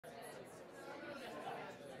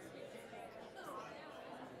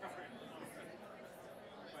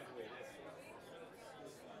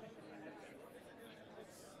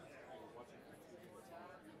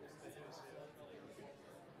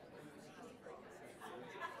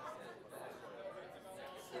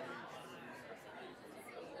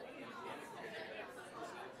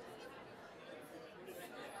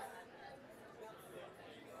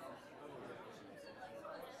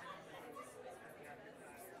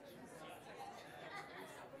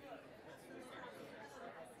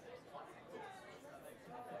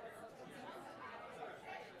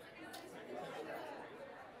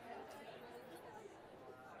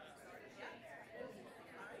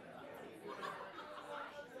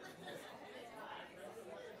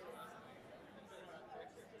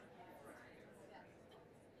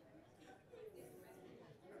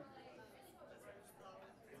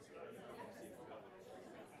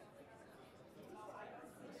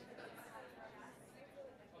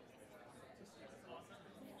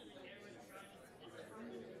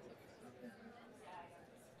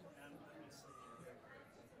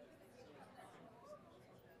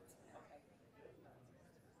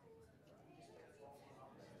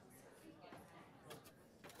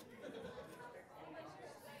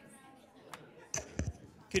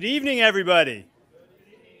Good evening, everybody.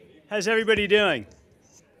 How's everybody doing?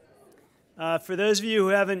 For those of you who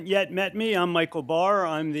haven't yet met me, I'm Michael Barr.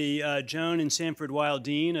 I'm the Joan and Sanford Weill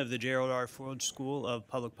Dean of the Gerald R. Ford School of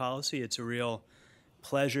Public Policy. It's a real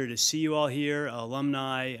pleasure to see you all here,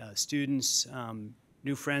 alumni, students,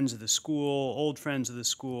 new friends of the school, old friends of the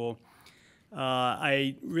school.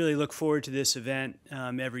 I really look forward to this event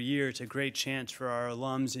every year. It's a great chance for our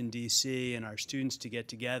alums in DC and our students to get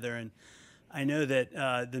together. And I know that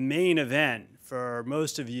the main event for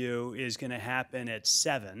most of you is going to happen at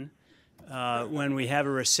 7 when we have a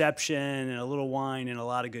reception and a little wine and a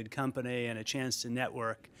lot of good company and a chance to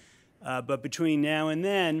network. But between now and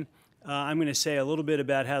then, I'm going to say a little bit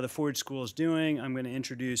about how the Ford School is doing. I'm going to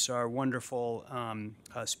introduce our wonderful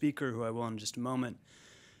speaker, who I will in just a moment.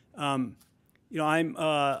 I'm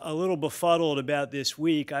a little befuddled about this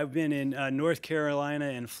week. I've been in North Carolina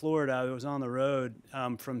and Florida. I was on the road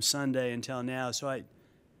from Sunday until now. So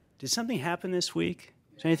did something happen this week?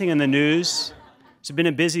 Is there anything in the news? Has it been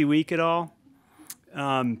a busy week at all?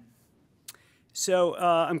 I'm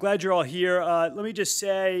glad you're all here. Let me just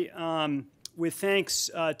say, with thanks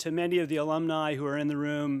to many of the alumni who are in the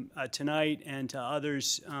room tonight and to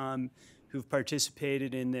others who've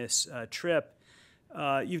participated in this trip,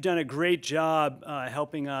 you've done a great job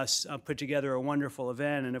helping us put together a wonderful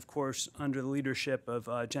event, and of course, under the leadership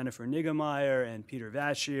of Jennifer Niggemeyer and Peter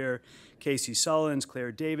Vashier, Casey Sullins,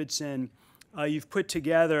 Claire Davidson, you've put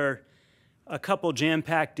together a couple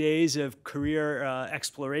jam-packed days of career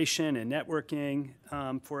exploration and networking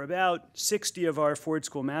for about 60 of our Ford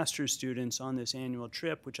School Master's students on this annual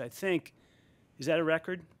trip, which I think, is that a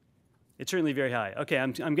record? It's certainly very high. Okay,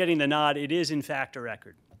 I'm getting the nod. It is, in fact, a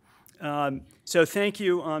record. So thank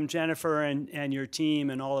you, Jennifer, and your team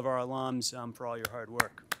and all of our alums for all your hard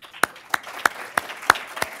work.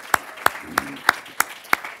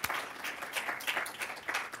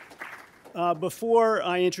 Before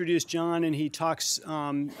I introduce John and he talks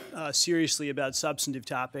seriously about substantive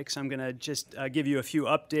topics, I'm going to just give you a few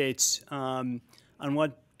updates on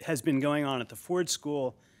what has been going on at the Ford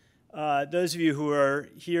School. Those of you who are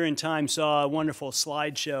here in time saw a wonderful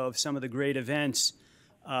slideshow of some of the great events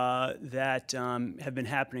that have been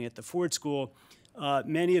happening at the Ford School.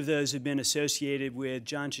 Many of those have been associated with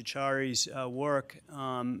John Ciorciari's work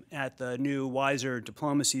at the new Weiser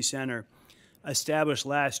Diplomacy Center, established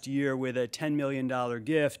last year with a $10 million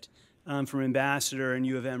gift from Ambassador and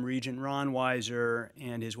U of M Regent Ron Weiser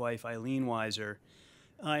and his wife Eileen Weiser.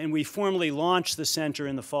 And we formally launched the center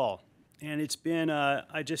in the fall. And it's been,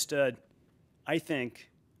 I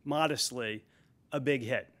think, modestly, a big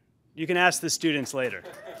hit. You can ask the students later.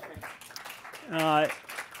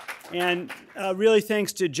 Really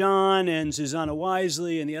thanks to John and Susanna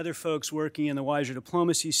Wisely and the other folks working in the Weiser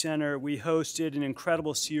Diplomacy Center, we hosted an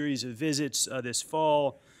incredible series of visits this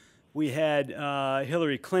fall. We had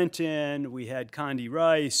Hillary Clinton, we had Condi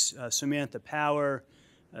Rice, Samantha Power,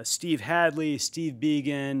 Steve Hadley, Steve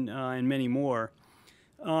Biegun, and many more.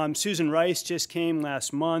 Susan Rice just came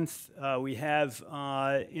last month. We have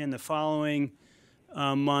in the following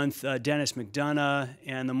month, Dennis McDonough,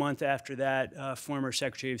 and the month after that, former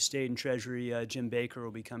Secretary of State and Treasury Jim Baker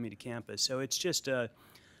will be coming to campus. So it's just a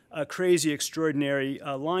crazy, extraordinary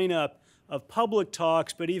lineup of public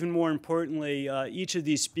talks, but even more importantly, each of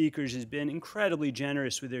these speakers has been incredibly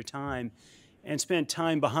generous with their time and spent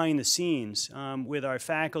time behind the scenes with our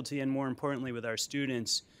faculty and, more importantly, with our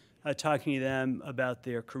students, talking to them about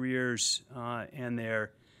their careers and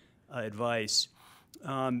their advice.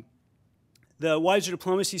 The Weiser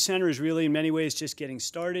Diplomacy Center is really, in many ways, just getting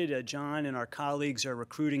started. John and our colleagues are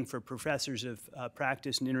recruiting for professors of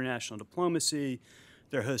practice in international diplomacy.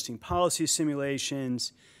 They're hosting policy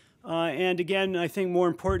simulations. And again, I think more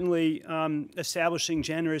importantly, establishing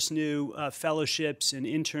generous new fellowships and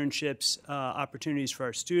internships opportunities for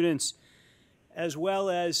our students, as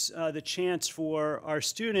well as the chance for our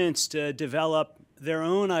students to develop their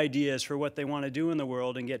own ideas for what they want to do in the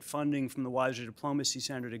world and get funding from the Weiser Diplomacy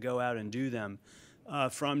Center to go out and do them.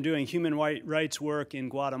 From doing human rights work in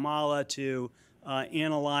Guatemala to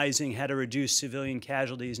analyzing how to reduce civilian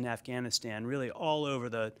casualties in Afghanistan, really all over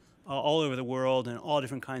the world and all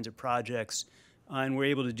different kinds of projects. And we're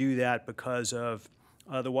able to do that because of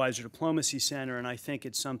the Weiser Diplomacy Center, and I think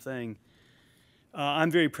it's something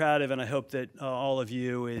I'm very proud of, and I hope that all of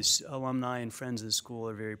you as alumni and friends of the school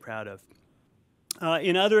are very proud of.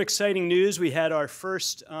 In other exciting news, we had our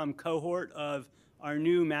first cohort of our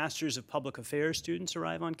new Masters of Public Affairs students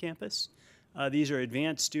arrive on campus. These are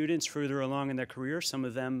advanced students further along in their career, some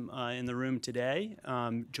of them in the room today,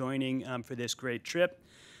 joining for this great trip.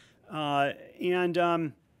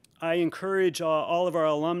 I encourage all of our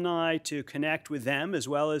alumni to connect with them as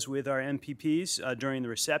well as with our MPPs during the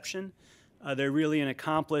reception. They're really an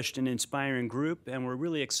accomplished and inspiring group, and we're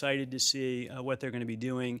really excited to see what they're going to be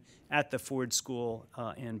doing at the Ford School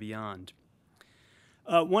and beyond.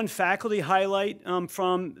 One faculty highlight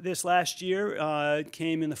from this last year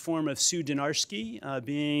came in the form of Sue Donarski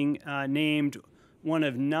being named one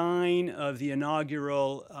of 9 of the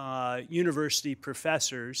inaugural university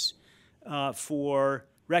professors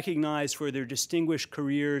recognized for their distinguished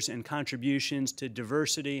careers and contributions to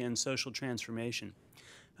diversity and social transformation.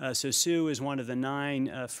 So Sue is one of the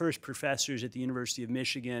 9 first professors at the University of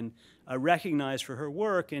Michigan recognized for her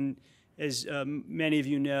work, and as many of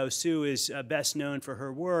you know, Sue is best known for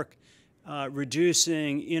her work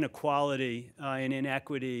reducing inequality and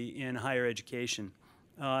inequity in higher education.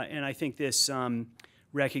 And I think this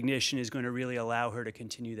recognition is going to really allow her to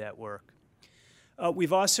continue that work.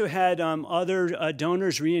 We've also had other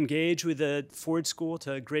donors re-engage with the Ford School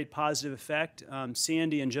to great positive effect.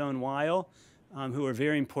 Sandy and Joan Weil, who are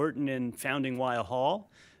very important in founding Weil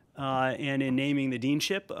Hall and in naming the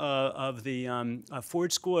deanship of the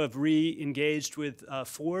Ford School, have re-engaged with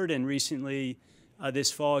Ford, and recently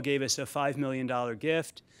this fall gave us a $5 million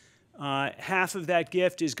gift. Half of that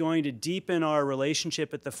gift is going to deepen our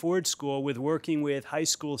relationship at the Ford School with working with high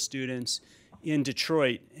school students in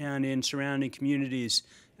Detroit and in surrounding communities,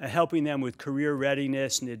 helping them with career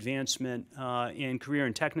readiness and advancement in career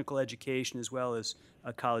and technical education as well as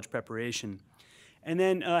college preparation. And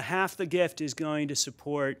then half the gift is going to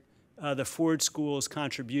support the Ford School's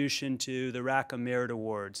contribution to the Rackham Merit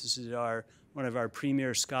Awards. This is one of our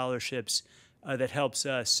premier scholarships that helps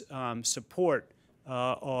us support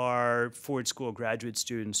our Ford School graduate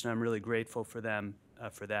students, and I'm really grateful for them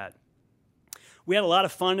for that. We had a lot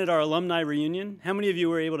of fun at our alumni reunion. How many of you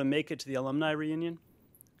were able to make it to the alumni reunion?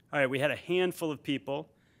 All right, we had a handful of people.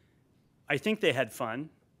 I think they had fun.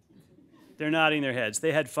 They're nodding their heads.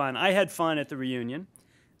 They had fun. I had fun at the reunion.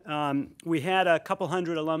 We had a couple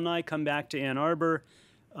hundred alumni come back to Ann Arbor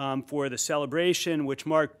for the celebration, which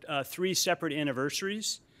marked 3 separate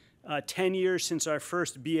anniversaries. 10 years since our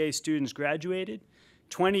first BA students graduated,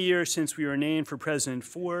 20 years since we were named for President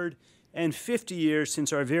Ford, and 50 years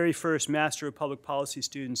since our very first Master of Public Policy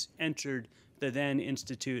students entered the then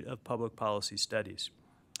Institute of Public Policy Studies.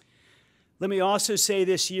 Let me also say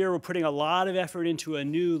this year we're putting a lot of effort into a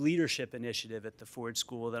new leadership initiative at the Ford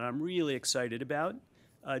School that I'm really excited about.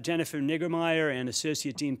 Jennifer Niggermeyer and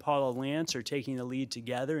Associate Dean Paula Lance are taking the lead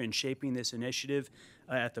together in shaping this initiative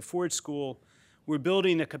at the Ford School. We're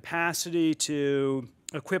building the capacity to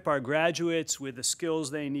equip our graduates with the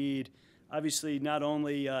skills they need, obviously not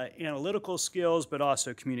only analytical skills, but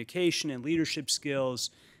also communication and leadership skills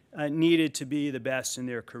needed to be the best in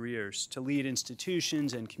their careers, to lead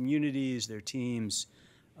institutions and communities, their teams,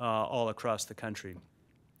 all across the country.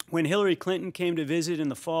 When Hillary Clinton came to visit in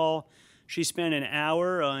the fall, she spent an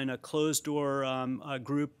hour in a closed-door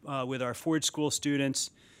group with our Ford School students,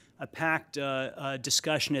 a packed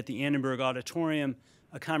discussion at the Annenberg Auditorium,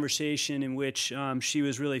 a conversation in which she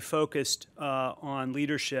was really focused on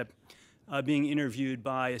leadership, being interviewed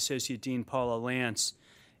by Associate Dean Paula Lance.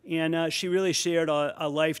 And she really shared a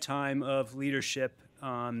lifetime of leadership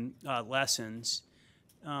lessons.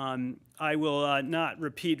 I will not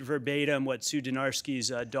repeat verbatim what Sue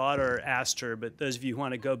Donarski's daughter asked her, but those of you who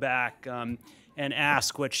want to go back and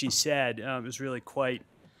ask what she said, it was really quite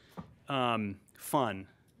fun.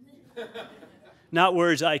 Not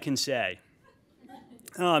words I can say.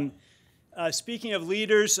 Speaking of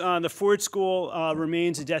leaders, the Ford School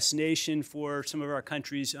remains a destination for some of our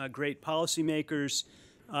country's great policymakers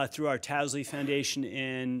through our Towsley Foundation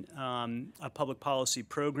in a public policy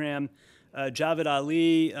program. Javed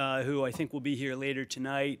Ali, who I think will be here later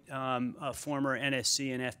tonight, a former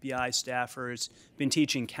NSC and FBI staffer, has been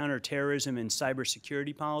teaching counterterrorism and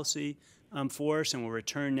cybersecurity policy for us and will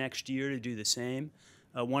return next year to do the same.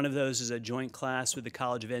 One of those is a joint class with the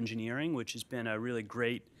College of Engineering, which has been a really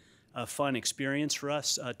great, fun experience for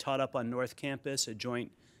us, taught up on North Campus, a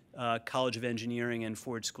joint College of Engineering and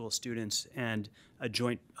Ford School students, and a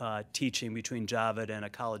joint teaching between Javed and a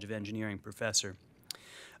College of Engineering professor.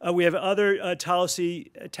 We have other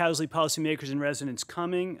Towsley policymakers in residence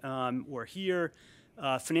coming or here.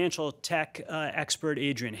 Financial tech expert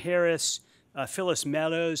Adrian Harris, Phyllis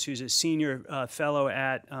Meadows, who's a senior fellow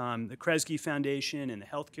at the Kresge Foundation in the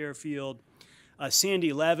healthcare field.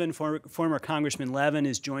 Sandy Levin, former Congressman Levin,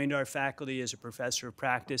 has joined our faculty as a professor of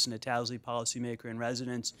practice and a Towsley policymaker in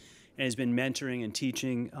residence, and has been mentoring and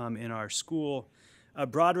teaching in our school.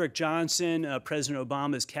 Broderick Johnson, President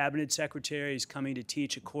Obama's cabinet secretary, is coming to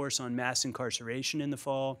teach a course on mass incarceration in the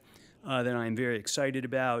fall. that I'm very excited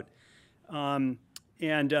about. And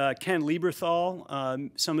Ken Lieberthal,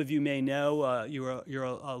 some of you may know, you're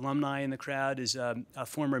an alumni in the crowd, is a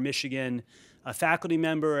former Michigan faculty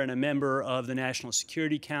member and a member of the National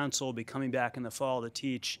Security Council, will be coming back in the fall to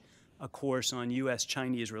teach a course on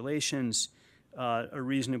U.S.-Chinese relations, a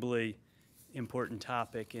reasonably important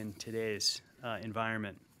topic in today's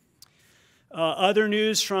environment. Other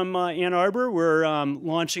news from Ann Arbor, we're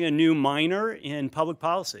launching a new minor in public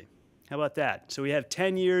policy. How about that? So we have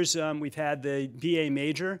 10 years, we've had the BA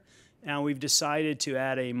major, and we've decided to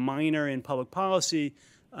add a minor in public policy,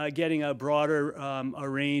 getting a broader a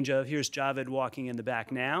range of, here's Javed walking in the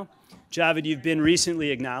back now. Javed, you've been recently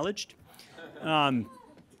acknowledged.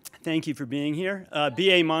 Thank you for being here.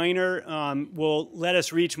 BA minor will let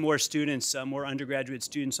us reach more students, more undergraduate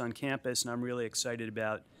students on campus, and I'm really excited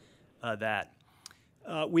about that.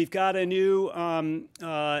 We've got a new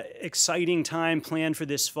exciting time planned for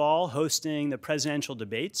this fall, hosting the presidential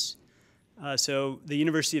debates. So the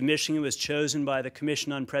University of Michigan was chosen by the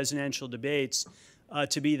Commission on Presidential Debates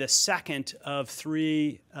to be the second of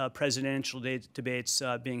 3 presidential debates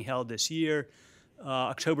being held this year,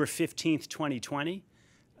 October 15th, 2020.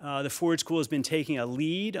 The Ford School has been taking a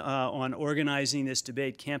lead on organizing this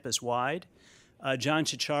debate campus-wide. John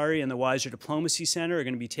Ciorciari and the Weiser Diplomacy Center are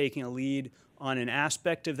going to be taking a lead on an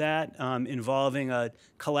aspect of that involving a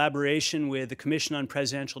collaboration with the Commission on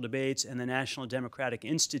Presidential Debates and the National Democratic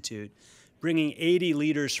Institute, bringing 80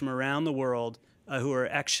 leaders from around the world who are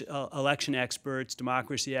election experts,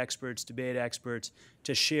 democracy experts, debate experts,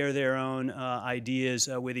 to share their own ideas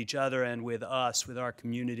with each other and with us, with our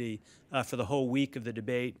community, for the whole week of the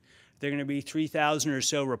debate. There are going to be 3,000 or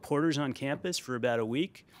so reporters on campus for about a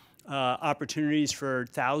week. Opportunities for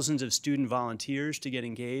thousands of student volunteers to get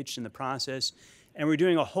engaged in the process. And we're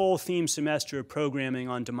doing a whole theme semester of programming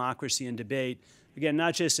on democracy and debate, again,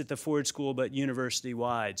 not just at the Ford School, but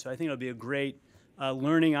university-wide. So I think it'll be a great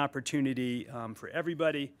learning opportunity for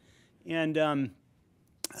everybody. And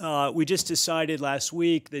we just decided last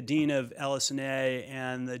week, the Dean of LS&A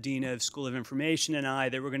and the Dean of School of Information and I,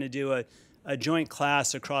 that we're going to do a joint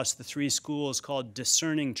class across the 3 schools called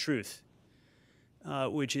Discerning Truth.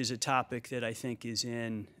 Which is a topic that I think is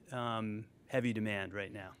in heavy demand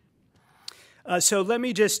right now. So let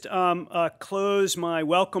me just close my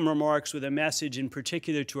welcome remarks with a message in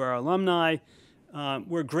particular to our alumni.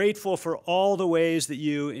 We're grateful for all the ways that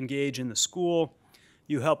you engage in the school.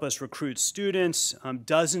 You help us recruit students.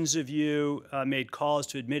 Dozens of you made calls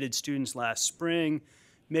to admitted students last spring,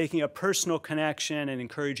 making a personal connection and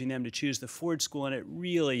encouraging them to choose the Ford School, and it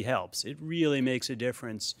really helps. It really makes a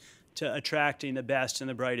difference to attracting the best and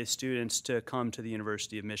the brightest students to come to the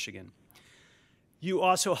University of Michigan. You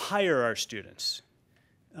also hire our students.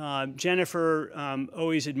 Jennifer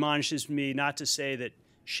always admonishes me not to say that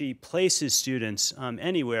she places students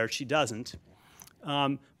anywhere. She doesn't.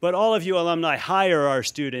 But all of you alumni hire our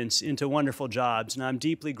students into wonderful jobs, and I'm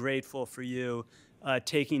deeply grateful for you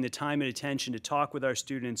taking the time and attention to talk with our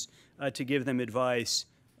students, to give them advice,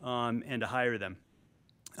 and to hire them.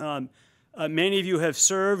 Many of you have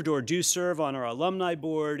served or do serve on our alumni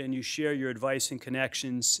board, and you share your advice and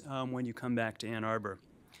connections when you come back to Ann Arbor.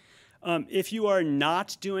 If you are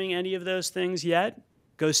not doing any of those things yet,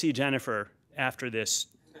 go see Jennifer after this,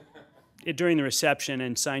 during the reception,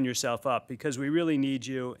 and sign yourself up, because we really need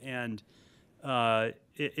you, and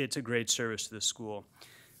it's a great service to the school.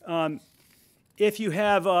 If you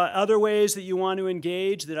have other ways that you want to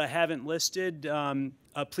engage that I haven't listed,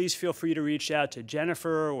 please feel free to reach out to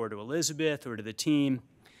Jennifer or to Elizabeth or to the team.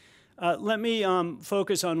 Let me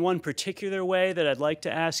focus on one particular way that I'd like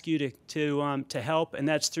to ask you to help, and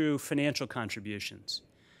that's through financial contributions.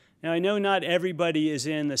 Now, I know not everybody is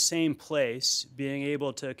in the same place being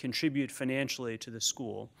able to contribute financially to the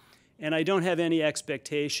school, and I don't have any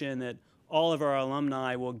expectation that all of our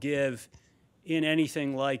alumni will give in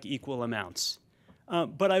anything like equal amounts.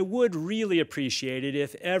 But I would really appreciate it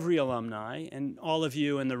if every alumni, and all of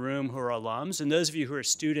you in the room who are alums, and those of you who are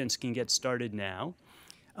students can get started now,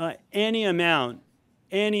 any amount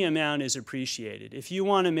is appreciated. If you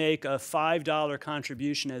want to make a $5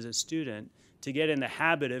 contribution as a student to get in the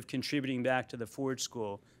habit of contributing back to the Ford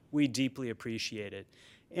School, we deeply appreciate it.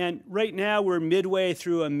 And right now we're midway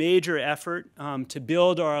through a major effort to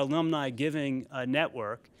build our alumni giving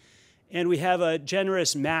network. And we have a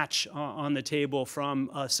generous match on the table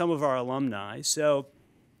from some of our alumni. So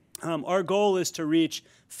our goal is to reach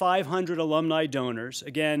 500 alumni donors,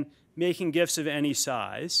 again, making gifts of any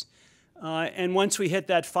size. And once we hit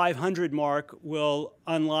that 500 mark, we'll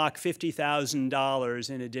unlock $50,000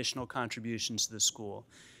 in additional contributions to the school.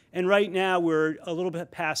 And right now, we're a little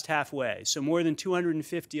bit past halfway. So more than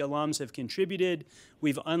 250 alums have contributed.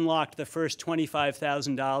 We've unlocked the first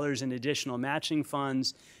 $25,000 in additional matching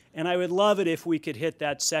funds. And I would love it if we could hit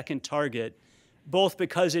that second target, both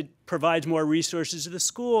because it provides more resources to the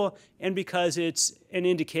school and because it's an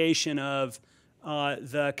indication of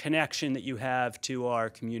the connection that you have to our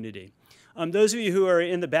community. Those of you who are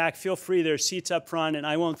in the back, feel free. There are seats up front, and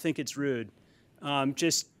I won't think it's rude.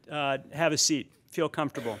 Just have a seat. Feel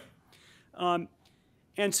comfortable.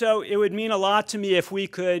 And so it would mean a lot to me if we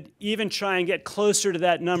could even try and get closer to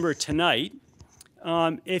that number tonight.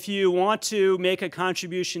 If you want to make a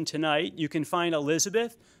contribution tonight, you can find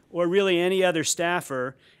Elizabeth or really any other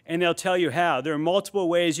staffer, and they'll tell you how. There are multiple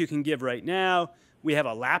ways you can give right now. We have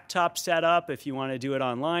a laptop set up if you want to do it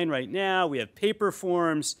online right now. We have paper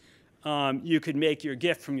forms. You could make your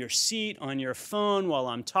gift from your seat on your phone while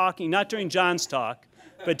I'm talking, not during John's talk,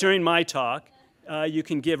 but during my talk. You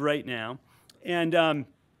can give right now. And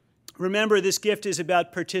remember, this gift is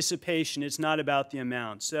about participation. It's not about the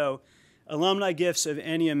amount. So alumni gifts of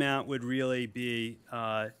any amount would really be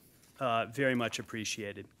very much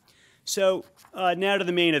appreciated. So now to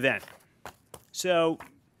the main event. So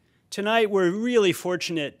tonight we're really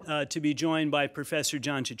fortunate to be joined by Professor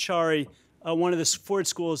John Ciorciari, one of the Ford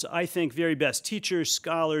School's, I think, very best teachers,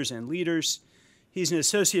 scholars, and leaders. He's an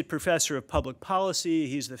associate professor of public policy.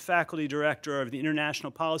 He's the faculty director of the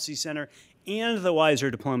International Policy Center and the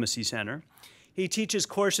Weiser Diplomacy Center. He teaches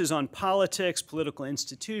courses on politics, political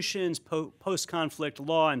institutions, post-conflict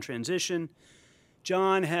law and transition.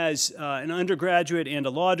 John has an undergraduate and a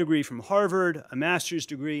law degree from Harvard, a master's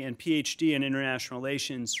degree and PhD in international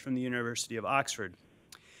relations from the University of Oxford.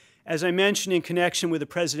 As I mentioned, in connection with the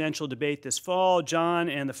presidential debate this fall, John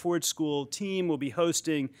and the Ford School team will be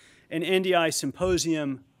hosting an NDI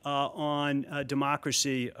symposium on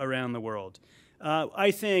democracy around the world.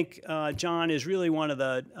 I think John is really one of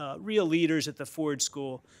the real leaders at the Ford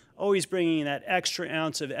School, always bringing that extra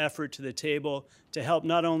ounce of effort to the table to help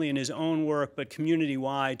not only in his own work, but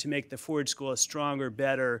community-wide to make the Ford School a stronger,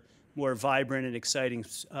 better, more vibrant and exciting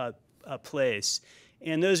place.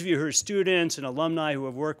 And those of you who are students and alumni who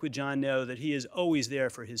have worked with John know that he is always there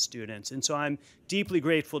for his students. And so I'm deeply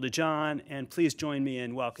grateful to John, and please join me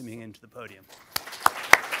in welcoming him to the podium.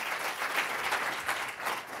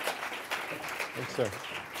 Thanks, sir.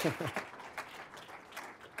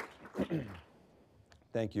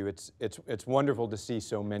 Thank you. It's wonderful to see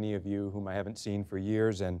so many of you whom I haven't seen for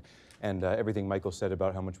years, and everything Michael said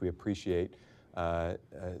about how much we appreciate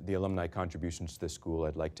the alumni contributions to the school,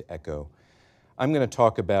 I'd like to echo. I'm going to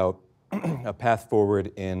talk about a path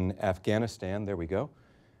forward in Afghanistan. There we go.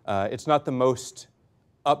 It's not the most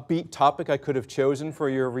upbeat topic I could have chosen for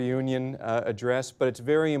your reunion address, but it's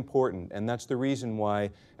very important, and that's the reason why,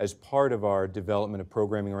 as part of our development of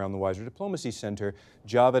programming around the Weiser Diplomacy Center,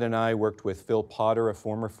 Javed and I worked with Phil Potter, a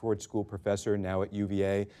former Ford School professor now at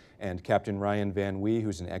UVA, and Captain Ryan Van Wee,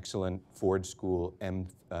 who's an excellent Ford School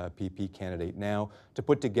MPP candidate now, to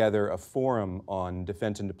put together a forum on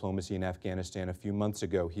defense and diplomacy in Afghanistan a few months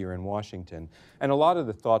ago here in Washington. And a lot of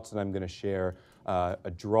the thoughts that I'm going to share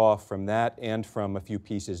a draw from that and from a few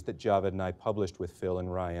pieces that Javed and I published with Phil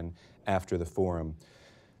and Ryan after the forum.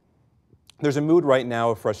 There's a mood right now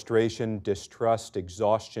of frustration, distrust,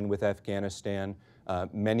 exhaustion with Afghanistan.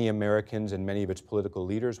 Many Americans and many of its political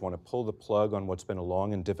leaders want to pull the plug on what's been a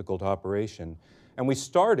long and difficult operation. And we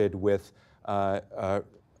started with a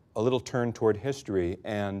little turn toward history,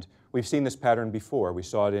 and we've seen this pattern before. We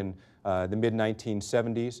saw it in the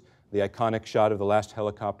mid-1970s. The iconic shot of the last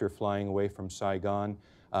helicopter flying away from Saigon,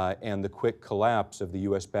 and the quick collapse of the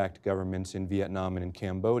U.S.-backed governments in Vietnam and in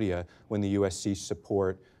Cambodia when the U.S. ceased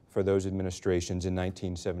support for those administrations in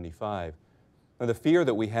 1975. Now, the fear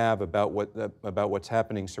that we have about what's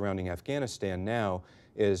happening surrounding Afghanistan now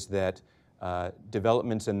is that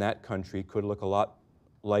developments in that country could look a lot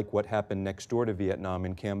like what happened next door to Vietnam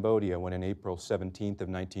in Cambodia when on April 17th of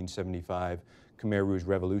 1975, Khmer Rouge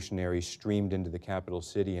revolutionaries streamed into the capital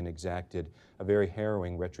city and exacted a very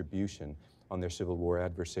harrowing retribution on their Civil War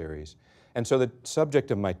adversaries. And so the subject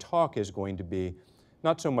of my talk is going to be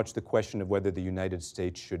not so much the question of whether the United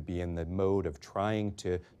States should be in the mode of trying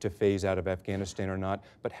to phase out of Afghanistan or not,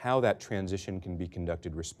 but how that transition can be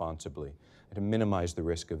conducted responsibly and to minimize the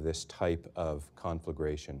risk of this type of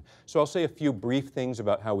conflagration. So I'll say a few brief things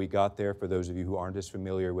about how we got there for those of you who aren't as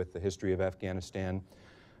familiar with the history of Afghanistan.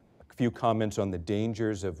 A few comments on the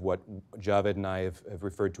dangers of what Javed and I have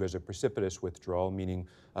referred to as a precipitous withdrawal, meaning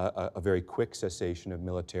a very quick cessation of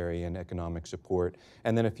military and economic support,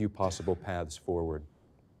 and then a few possible paths forward.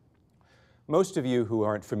 Most of you who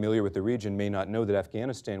aren't familiar with the region may not know that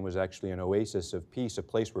Afghanistan was actually an oasis of peace, a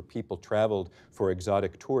place where people traveled for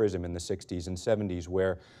exotic tourism in the 60s and 70s,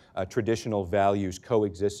 where traditional values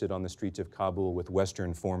coexisted on the streets of Kabul with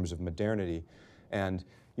Western forms of modernity. And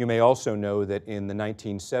you may also know that in the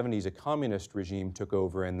 1970s, a communist regime took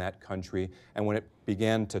over in that country, and when it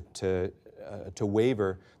began to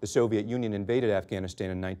waver, the Soviet Union invaded Afghanistan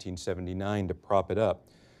in 1979 to prop it up.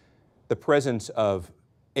 The presence of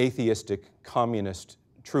atheistic communist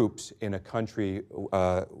troops in a country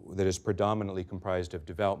that is predominantly comprised of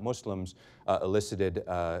devout Muslims elicited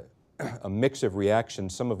a mix of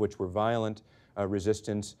reactions, some of which were violent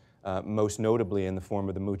resistance, most notably in the form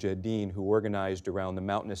of the Mujahideen, who organized around the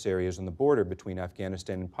mountainous areas on the border between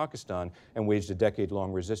Afghanistan and Pakistan and waged a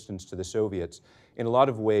decade-long resistance to the Soviets. In a lot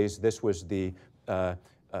of ways, this was the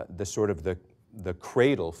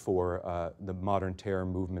cradle for the modern terror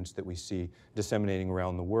movements that we see disseminating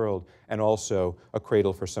around the world, and also a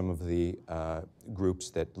cradle for some of the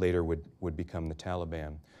groups that later would become the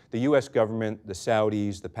Taliban. The US government, the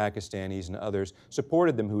Saudis, the Pakistanis, and others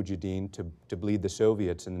supported the Mujahideen to bleed the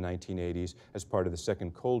Soviets in the 1980s as part of the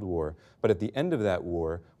Second Cold War. But at the end of that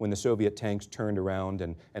war, when the Soviet tanks turned around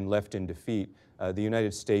and left in defeat, the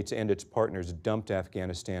United States and its partners dumped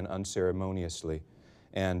Afghanistan unceremoniously.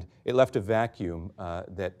 And it left a vacuum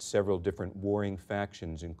that several different warring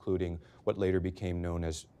factions, including what later became known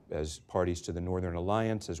as parties to the Northern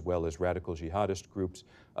Alliance, as well as radical jihadist groups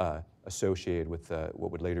associated with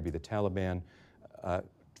what would later be the Taliban,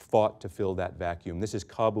 fought to fill that vacuum. This is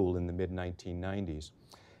Kabul in the mid-1990s.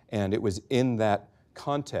 And it was in that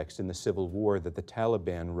context, in the Civil War, that the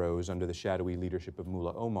Taliban rose under the shadowy leadership of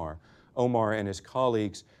Mullah Omar. Omar and his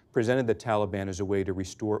colleagues presented the Taliban as a way to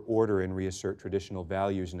restore order and reassert traditional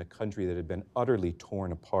values in a country that had been utterly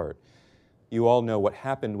torn apart. You all know what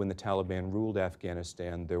happened when the Taliban ruled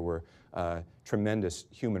Afghanistan. There were tremendous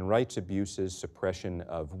human rights abuses, suppression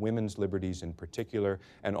of women's liberties in particular,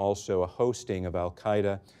 and also a hosting of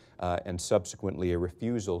al-Qaeda and subsequently a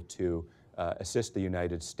refusal to assist the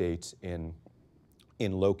United States in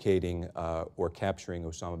locating or capturing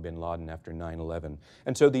Osama bin Laden after 9/11.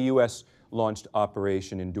 And so the U.S. launched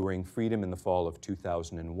Operation Enduring Freedom in the fall of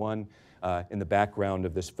 2001. In the background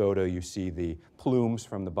of this photo, you see the plumes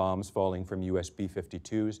from the bombs falling from U.S.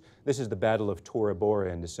 B-52s. This is the Battle of Tora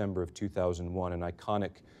Bora in December of 2001, an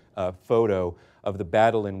iconic photo of the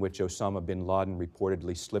battle in which Osama bin Laden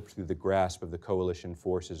reportedly slipped through the grasp of the coalition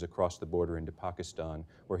forces across the border into Pakistan,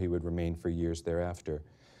 where he would remain for years thereafter.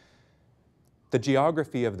 The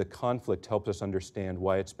geography of the conflict helps us understand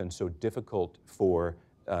why it's been so difficult for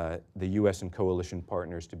the U.S. and coalition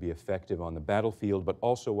partners to be effective on the battlefield, but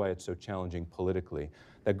also why it's so challenging politically.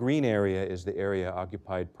 The green area is the area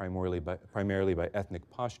occupied primarily by ethnic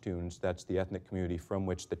Pashtuns. That's the ethnic community from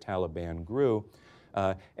which the Taliban grew.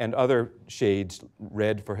 And other shades,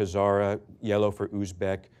 red for Hazara, yellow for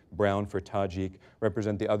Uzbek, brown for Tajik,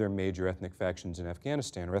 represent the other major ethnic factions in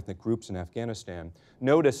Afghanistan, or ethnic groups in Afghanistan.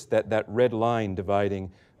 Notice that that red line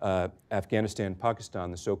dividing Afghanistan and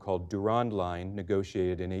Pakistan, the so-called Durand Line,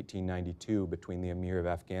 negotiated in 1892 between the Emir of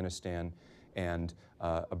Afghanistan and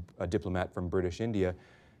a diplomat from British India,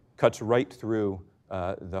 cuts right through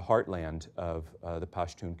the heartland of the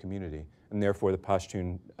Pashtun community. And therefore, the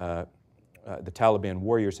Taliban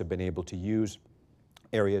warriors have been able to use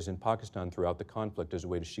areas in Pakistan throughout the conflict as a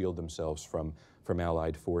way to shield themselves from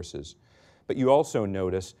Allied forces. But you also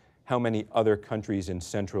notice how many other countries in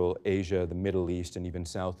Central Asia, the Middle East, and even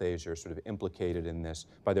South Asia are sort of implicated in this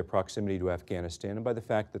by their proximity to Afghanistan and by the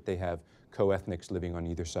fact that they have co-ethnics living on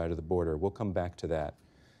either side of the border. We'll come back to that.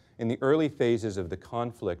 In the early phases of the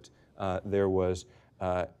conflict, there was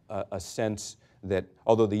a sense that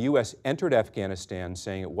although the U.S. entered Afghanistan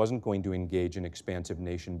saying it wasn't going to engage in expansive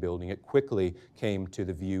nation building, it quickly came to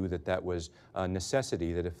the view that that was a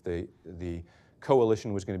necessity, that if the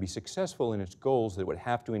coalition was going to be successful in its goals, that it would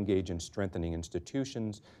have to engage in strengthening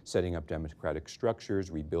institutions, setting up democratic structures,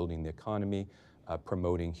 rebuilding the economy,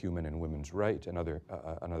 promoting human and women's rights and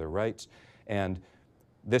other rights. And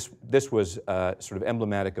this was sort of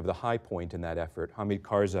emblematic of the high point in that effort. Hamid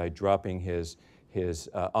Karzai dropping his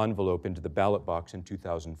envelope into the ballot box in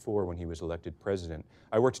 2004 when he was elected president.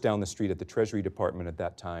 I worked down the street at the Treasury Department at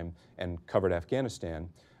that time and covered Afghanistan.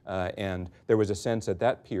 And there was a sense at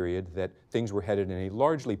that period that things were headed in a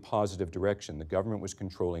largely positive direction. The government was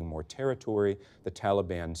controlling more territory. The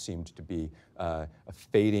Taliban seemed to be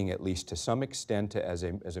fading, at least to some extent, as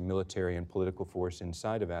a military and political force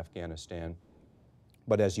inside of Afghanistan.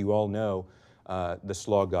 But as you all know, the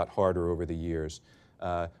slog got harder over the years.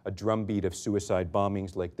 A drumbeat of suicide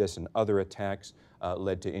bombings like this and other attacks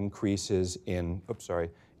led to increases in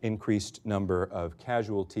increased number of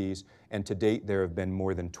casualties, and to date there have been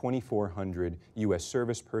more than 2,400 U.S.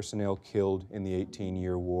 service personnel killed in the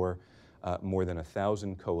 18-year war, more than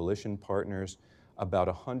 1,000 coalition partners, about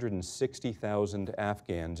 160,000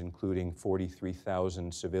 Afghans, including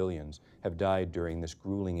 43,000 civilians, have died during this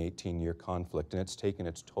grueling 18-year conflict, and it's taken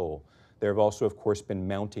its toll. There have also, of course, been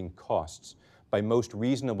mounting costs. By most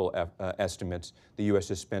reasonable estimates, the U.S.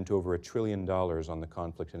 has spent over $1 trillion on the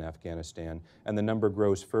conflict in Afghanistan, and the number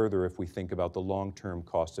grows further if we think about the long-term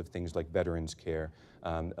costs of things like veterans care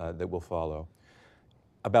that will follow.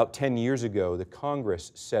 About 10 years ago, the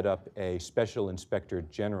Congress set up a Special Inspector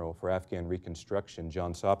General for Afghan Reconstruction,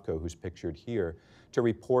 John Sopko, who's pictured here, to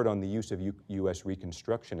report on the use of U.S.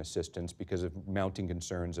 reconstruction assistance because of mounting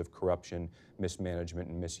concerns of corruption, mismanagement,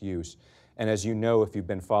 and misuse. And as you know, if you've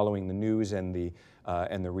been following the news and the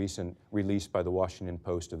recent release by the Washington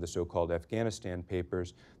Post of the so-called Afghanistan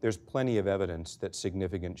papers, there's plenty of evidence that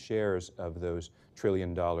significant shares of those $1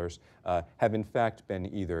 trillion have in fact been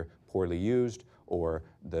either poorly used or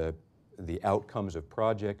the outcomes of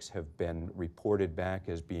projects have been reported back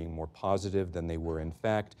as being more positive than they were in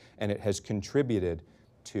fact, and it has contributed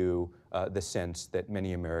to the sense that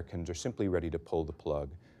many Americans are simply ready to pull the plug.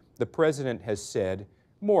 The President has said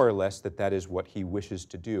more or less that that is what he wishes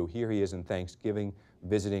to do. Here he is in Thanksgiving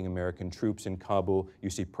visiting American troops in Kabul.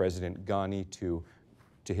 You see President Ghani to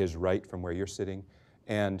his right from where you're sitting.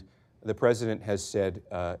 And the President has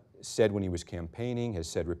said when he was campaigning, has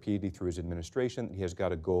said repeatedly through his administration, that he has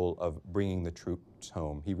got a goal of bringing the troops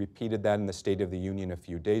home. He repeated that in the State of the Union a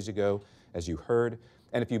few days ago, as you heard.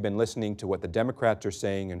 And if you've been listening to what the Democrats are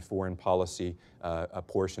saying in foreign policy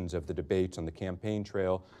portions of the debates on the campaign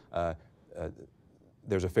trail,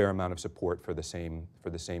 there's a fair amount of support for the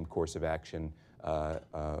same course of action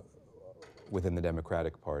within the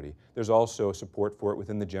Democratic Party. There's also support for it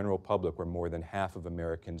within the general public, where more than half of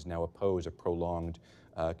Americans now oppose a prolonged,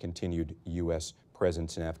 continued U.S.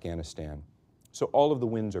 presence in Afghanistan. So all of the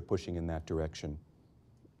winds are pushing in that direction.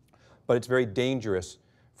 But it's very dangerous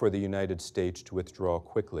for the United States to withdraw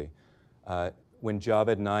quickly. When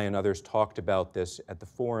Javed and I and others talked about this at the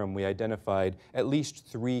forum, we identified at least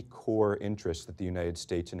 3 core interests that the United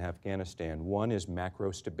States in Afghanistan. One is macro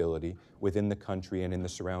stability within the country and in the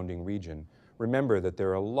surrounding region. Remember that there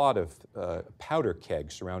are a lot of powder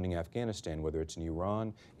kegs surrounding Afghanistan, whether it's in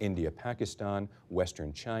Iran, India, Pakistan,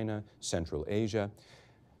 Western China, Central Asia.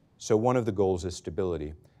 So one of the goals is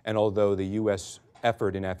stability. And although the U.S.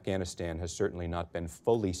 effort in Afghanistan has certainly not been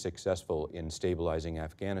fully successful in stabilizing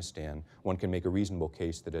Afghanistan, one can make a reasonable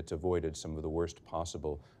case that it's avoided some of the worst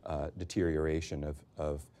possible deterioration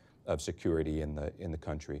of security in the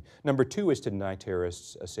country. Number 2 is to deny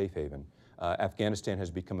terrorists a safe haven. Afghanistan has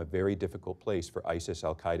become a very difficult place for ISIS,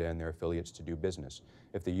 Al-Qaeda, and their affiliates to do business.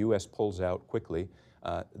 If the U.S. pulls out quickly,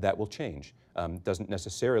 that will change. Doesn't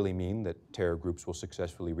necessarily mean that terror groups will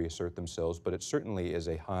successfully reassert themselves, but it certainly is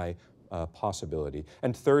a high possibility.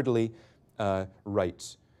 And thirdly,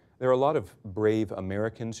 rights. There are a lot of brave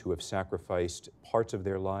Americans who have sacrificed parts of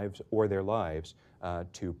their lives or their lives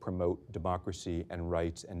to promote democracy and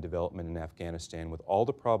rights and development in Afghanistan. With all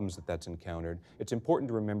the problems that that's encountered, it's important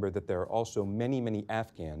to remember that there are also many, many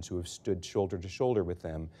Afghans who have stood shoulder to shoulder with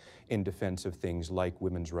them in defense of things like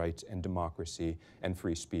women's rights and democracy and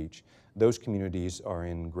free speech. Those communities are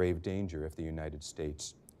in grave danger if the United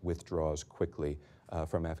States withdraws quickly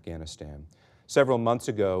from Afghanistan. Several months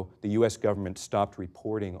ago, the U.S. government stopped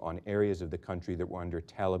reporting on areas of the country that were under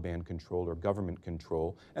Taliban control or government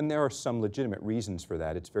control, and there are some legitimate reasons for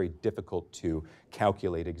that. It's very difficult to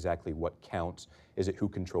calculate exactly what counts. Is it who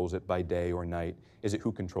controls it by day or night? Is it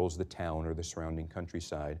who controls the town or the surrounding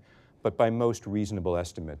countryside? But by most reasonable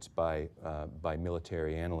estimates, by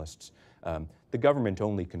military analysts, the government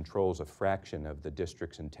only controls a fraction of the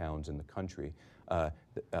districts and towns in the country.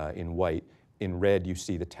 In white, in red, you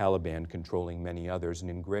see the Taliban controlling many others,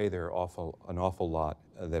 and in gray, there are an awful lot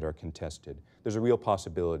that are contested. There's a real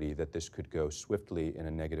possibility that this could go swiftly in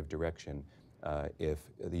a negative direction if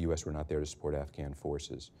the U.S. were not there to support Afghan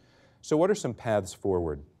forces. So what are some paths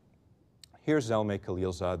forward? Here's Zalmay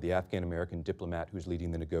Khalilzad, the Afghan-American diplomat who's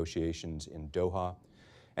leading the negotiations in Doha,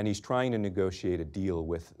 and he's trying to negotiate a deal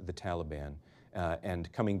with the Taliban.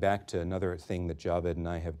 And coming back to another thing that Javed and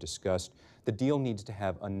I have discussed, the deal needs to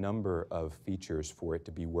have a number of features for it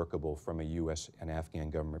to be workable from a U.S. and Afghan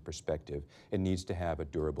government perspective. It needs to have a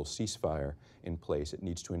durable ceasefire in place. It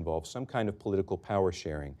needs to involve some kind of political power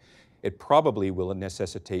sharing. It probably will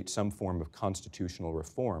necessitate some form of constitutional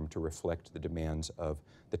reform to reflect the demands of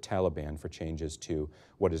the Taliban for changes to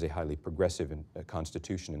what is a highly progressive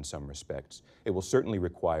constitution in some respects. It will certainly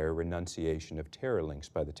require renunciation of terror links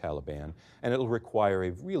by the Taliban, and it'll require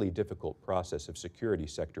a really difficult process of security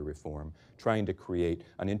sector reform, trying to create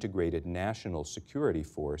an integrated national security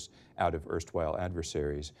force out of erstwhile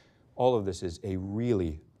adversaries. All of this is a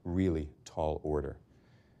really, really tall order.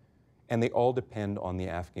 And they all depend on the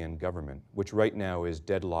Afghan government, which right now is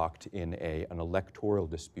deadlocked in an electoral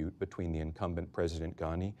dispute between the incumbent President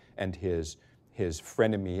Ghani and his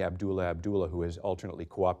frenemy Abdullah, who has alternately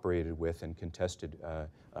cooperated with and contested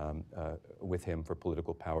with him for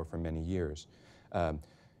political power for many years.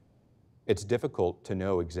 It's difficult to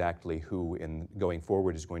know exactly who going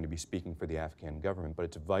forward is going to be speaking for the Afghan government, but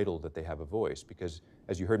it's vital that they have a voice because,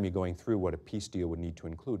 as you heard me going through what a peace deal would need to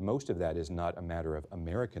include, most of that is not a matter of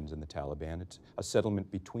Americans and the Taliban. It's a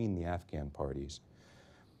settlement between the Afghan parties.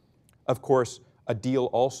 Of course, a deal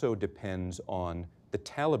also depends on the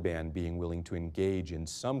Taliban being willing to engage in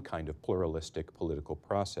some kind of pluralistic political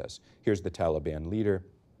process. Here's the Taliban leader,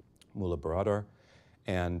 Mullah Baradar,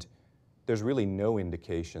 and there's really no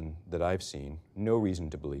indication that I've seen, no reason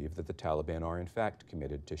to believe that the Taliban are in fact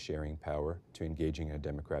committed to sharing power, to engaging in a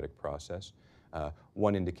democratic process.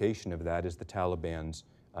 One indication of that is the Taliban's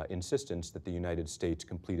insistence that the United States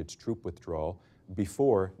complete its troop withdrawal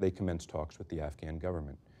before they commence talks with the Afghan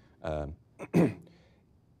government.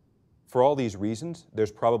 For all these reasons,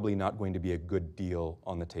 there's probably not going to be a good deal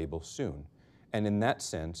on the table soon. And in that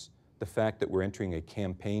sense, the fact that we're entering a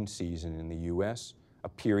campaign season in the U.S., a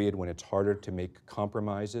period when it's harder to make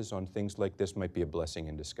compromises on things like this, might be a blessing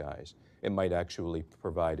in disguise. It might actually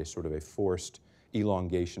provide a sort of a forced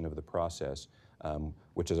elongation of the process,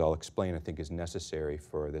 which, as I'll explain, I think is necessary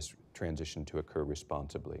for this transition to occur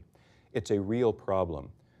responsibly. It's a real problem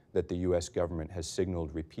that the U.S. government has signaled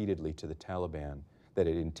repeatedly to the Taliban that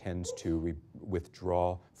it intends to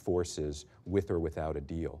withdraw forces with or without a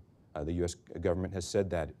deal. The U.S. government has said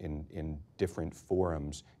that in different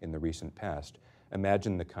forums in the recent past.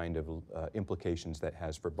 Imagine the kind of implications that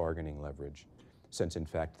has for bargaining leverage, since in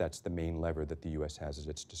fact that's the main lever that the U.S. has at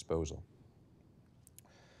its disposal.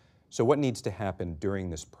 So what needs to happen during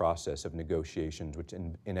this process of negotiations, which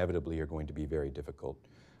inevitably are going to be very difficult?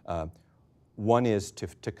 One is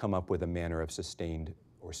to come up with a manner of sustained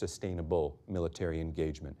or sustainable military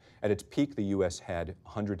engagement. At its peak, the U.S. had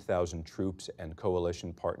 100,000 troops and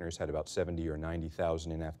coalition partners had about 70 or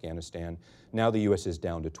 90,000 in Afghanistan. Now the U.S. is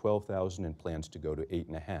down to 12,000 and plans to go to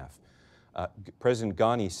 8.5. President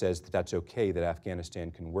Ghani says that that's okay, that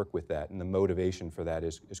Afghanistan can work with that, and the motivation for that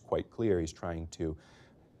is quite clear. He's trying to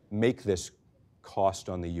make this cost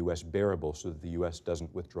on the U.S. bearable so that the U.S.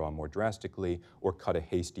 doesn't withdraw more drastically or cut a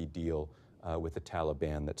hasty deal with the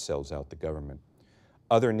Taliban that sells out the government.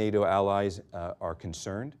 Other NATO allies are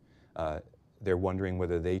concerned. They're wondering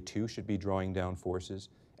whether they too should be drawing down forces.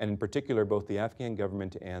 And in particular, both the Afghan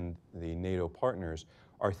government and the NATO partners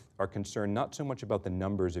are concerned not so much about the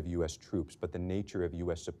numbers of U.S. troops, but the nature of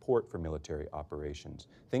U.S. support for military operations.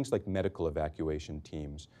 Things like medical evacuation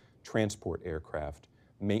teams, transport aircraft,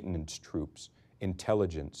 maintenance troops,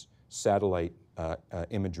 intelligence, satellite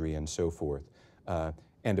imagery, and so forth.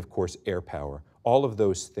 And of course, air power. All of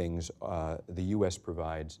those things the U.S.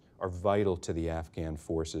 provides are vital to the Afghan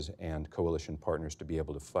forces and coalition partners to be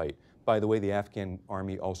able to fight. By the way, the Afghan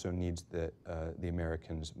army also needs the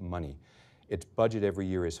Americans' money. Its budget every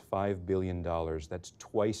year is $5 billion. That's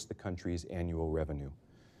twice the country's annual revenue.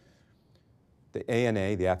 The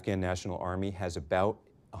ANA, the Afghan National Army, has about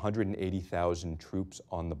 180,000 troops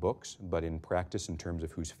on the books, but in practice, in terms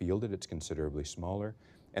of who's fielded, it's considerably smaller.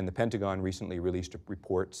 And the Pentagon recently released a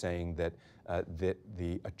report saying that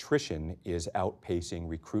the attrition is outpacing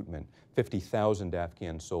recruitment. 50,000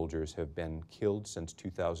 Afghan soldiers have been killed since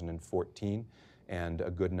 2014, and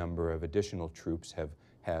a good number of additional troops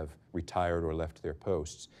have retired or left their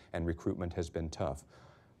posts, and recruitment has been tough.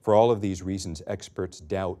 For all of these reasons, experts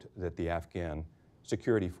doubt that the Afghan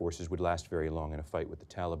security forces would last very long in a fight with the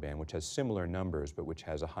Taliban, which has similar numbers, but which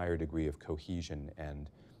has a higher degree of cohesion and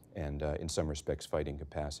in some respects, fighting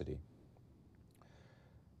capacity.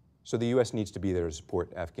 So the U.S. needs to be there to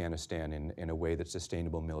support Afghanistan in a way that's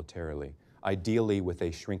sustainable militarily, ideally with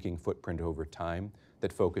a shrinking footprint over time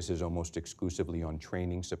that focuses almost exclusively on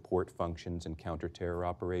training, support functions, and counterterror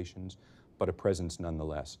operations, but a presence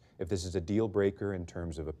nonetheless. If this is a deal breaker in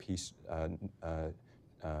terms of a peace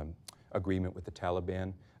agreement with the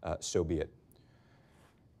Taliban, so be it.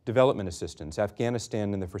 Development assistance.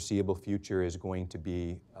 Afghanistan in the foreseeable future is going to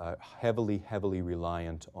be heavily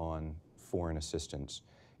reliant on foreign assistance.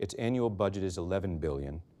 Its annual budget is $11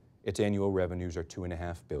 billion, Its annual revenues are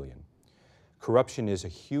 $2.5 billion. Corruption is a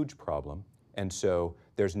huge problem, and so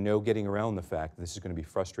there's no getting around the fact that this is going to be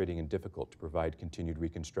frustrating and difficult to provide continued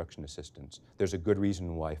reconstruction assistance. There's a good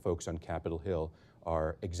reason why folks on Capitol Hill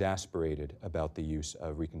are exasperated about the use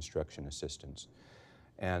of reconstruction assistance.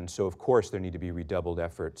 And so, of course, there need to be redoubled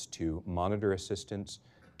efforts to monitor assistance,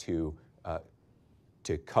 to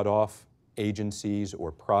cut off agencies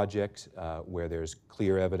or projects where there's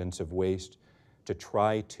clear evidence of waste, to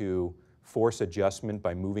try to force adjustment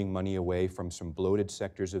by moving money away from some bloated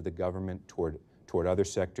sectors of the government toward other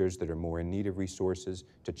sectors that are more in need of resources,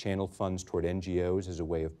 to channel funds toward NGOs as a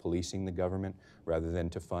way of policing the government rather than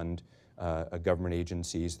to fund government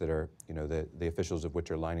agencies that are, the officials of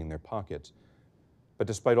which are lining their pockets. But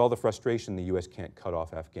despite all the frustration, the U.S. can't cut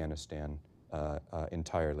off Afghanistan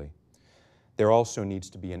entirely. There also needs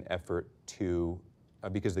to be an effort to,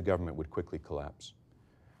 because the government would quickly collapse.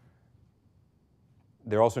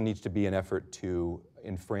 There also needs to be an effort to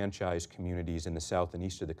enfranchise communities in the south and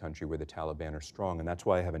east of the country where the Taliban are strong, and that's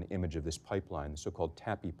why I have an image of this pipeline, the so-called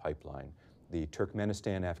TAPI pipeline, the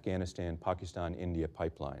Turkmenistan, Afghanistan, Pakistan, India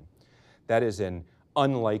pipeline. That is an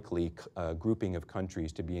unlikely grouping of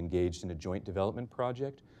countries to be engaged in a joint development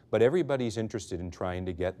project, but everybody's interested in trying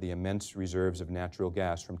to get the immense reserves of natural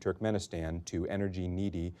gas from Turkmenistan to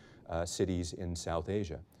energy-needy cities in South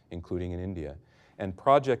Asia, including in India. And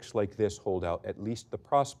projects like this hold out at least the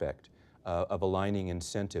prospect of aligning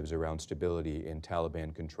incentives around stability in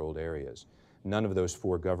Taliban-controlled areas. None of those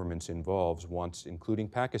four governments involved wants, including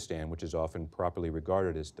Pakistan, which is often properly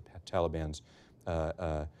regarded as the Taliban's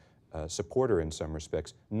supporter in some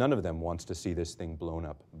respects, none of them wants to see this thing blown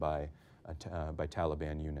up by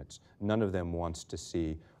Taliban units. None of them wants to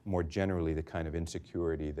see more generally the kind of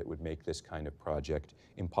insecurity that would make this kind of project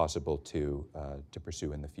impossible to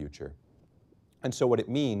pursue in the future. And so what it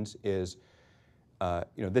means is,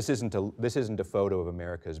 this isn't a photo of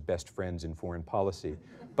America's best friends in foreign policy,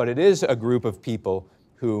 but it is a group of people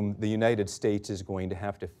whom the United States is going to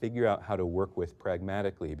have to figure out how to work with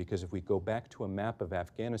pragmatically, because if we go back to a map of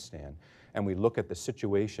Afghanistan and we look at the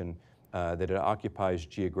situation that it occupies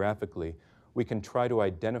geographically, we can try to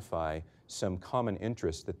identify some common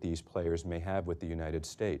interests that these players may have with the United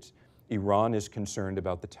States. Iran is concerned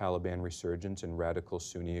about the Taliban resurgence and radical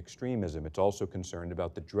Sunni extremism. It's also concerned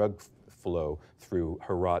about the drug flow through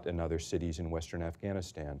Herat and other cities in western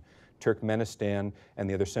Afghanistan. Turkmenistan and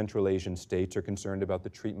the other Central Asian states are concerned about the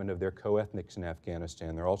treatment of their co-ethnics in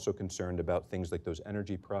Afghanistan. They're also concerned about things like those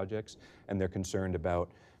energy projects, and they're concerned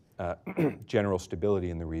about general stability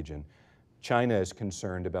in the region. China is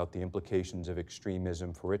concerned about the implications of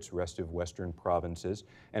extremism for its rest of Western provinces,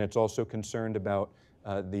 and it's also concerned about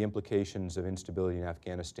the implications of instability in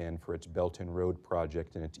Afghanistan for its Belt and Road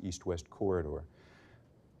project and its east-west corridor.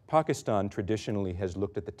 Pakistan traditionally has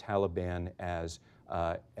looked at the Taliban as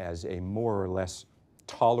a more or less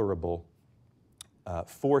tolerable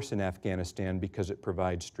force in Afghanistan because it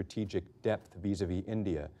provides strategic depth vis-a-vis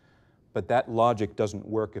India. But that logic doesn't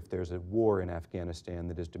work if there's a war in Afghanistan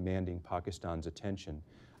that is demanding Pakistan's attention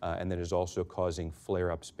and that is also causing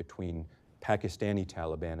flare-ups between Pakistani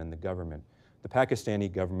Taliban and the government. The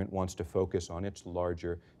Pakistani government wants to focus on its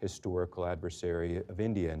larger historical adversary of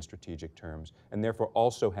India in strategic terms, and therefore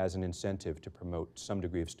also has an incentive to promote some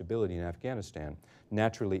degree of stability in Afghanistan.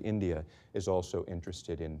 Naturally, India is also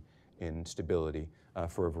interested in stability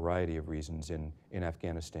for a variety of reasons in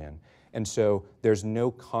Afghanistan. And so there's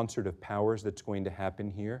no concert of powers that's going to happen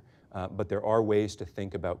here, but there are ways to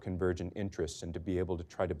think about convergent interests and to be able to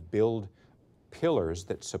try to build pillars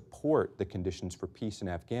that support the conditions for peace in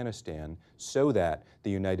Afghanistan so that the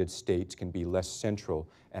United States can be less central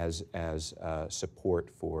as support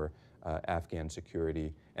for Afghan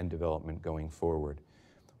security and development going forward.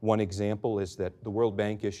 One example is that the World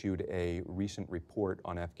Bank issued a recent report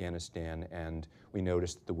on Afghanistan, and we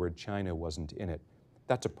noticed that the word China wasn't in it.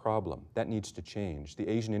 That's a problem. That needs to change. The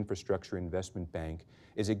Asian Infrastructure Investment Bank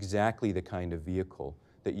is exactly the kind of vehicle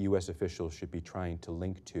that U.S. officials should be trying to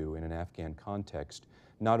link to in an Afghan context,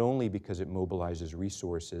 not only because it mobilizes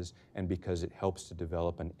resources and because it helps to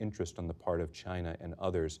develop an interest on the part of China and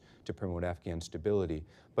others to promote Afghan stability,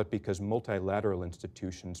 but because multilateral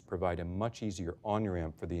institutions provide a much easier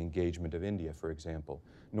on-ramp for the engagement of India, for example.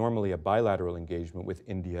 Normally, a bilateral engagement with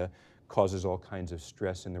India causes all kinds of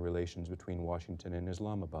stress in the relations between Washington and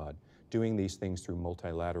Islamabad. Doing these things through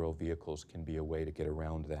multilateral vehicles can be a way to get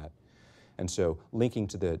around that. And so linking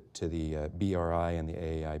to the BRI and the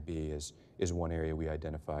AAIB is one area we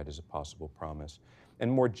identified as a possible promise.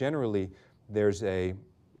 And more generally, there's a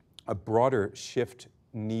broader shift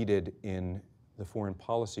needed in the foreign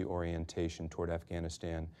policy orientation toward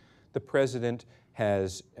Afghanistan The President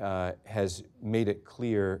has made it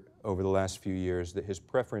clear over the last few years that his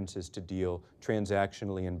preference is to deal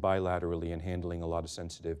transactionally and bilaterally in handling a lot of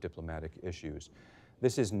sensitive diplomatic issues.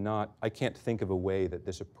 This is not, I can't think of a way that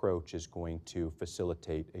this approach is going to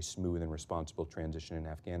facilitate a smooth and responsible transition in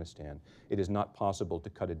Afghanistan. It is not possible to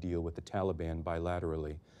cut a deal with the Taliban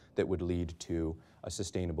bilaterally that would lead to a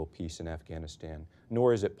sustainable peace in Afghanistan,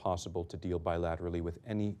 nor is it possible to deal bilaterally with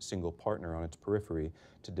any single partner on its periphery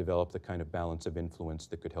to develop the kind of balance of influence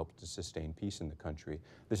that could help to sustain peace in the country.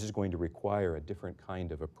 This is going to require a different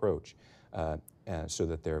kind of approach so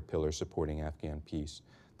that there are pillars supporting Afghan peace.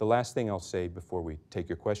 The last thing I'll say before we take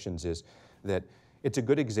your questions is that it's a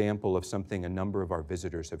good example of something a number of our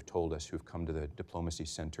visitors have told us who've come to the Diplomacy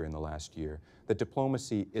Center in the last year, that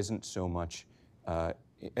diplomacy isn't so much,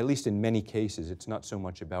 at least in many cases, it's not so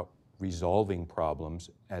much about resolving problems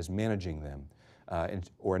as managing them.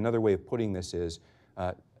 Or another way of putting this is,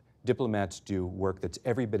 diplomats do work that's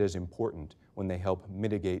every bit as important when they help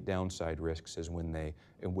mitigate downside risks as when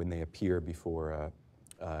they appear before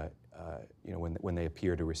when they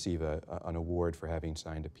appear to receive an award for having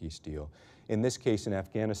signed a peace deal. In this case in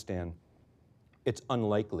Afghanistan, it's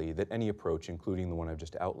unlikely that any approach, including the one I've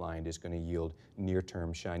just outlined, is going to yield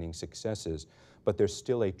near-term shining successes, but there's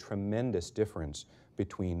still a tremendous difference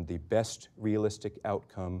between the best realistic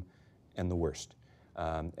outcome and the worst.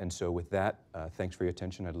 And so with that, thanks for your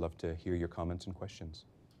attention. I'd love to hear your comments and questions.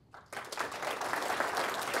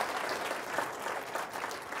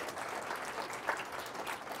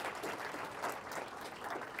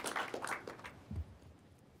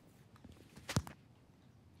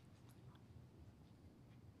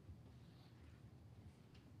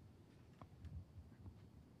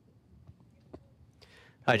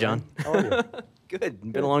 Hi, John. How are you?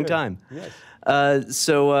 Good. Been a long time. Yes.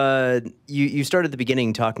 So you started at the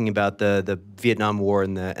beginning talking about the Vietnam War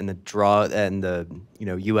and the draw and the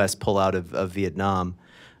U.S. pullout of Vietnam.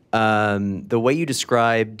 The way you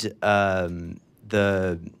described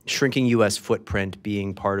the shrinking U.S. footprint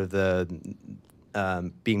being part of the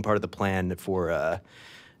plan for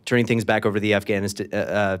turning things back over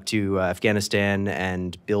to Afghanistan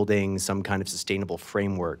and building some kind of sustainable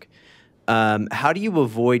framework. How do you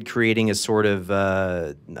avoid creating a sort of,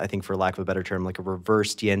 I think for lack of a better term, like a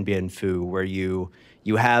reverse Dien Bien Phu, where you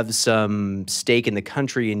have some stake in the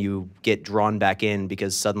country and you get drawn back in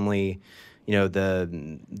because suddenly,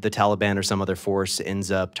 the Taliban or some other force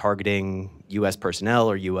ends up targeting U.S. personnel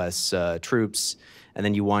or U.S. Troops, and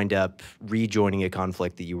then you wind up rejoining a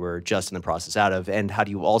conflict that you were just in the process out of? And how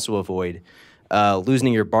do you also avoid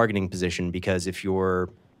losing your bargaining position? Because if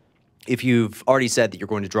you've already said that you're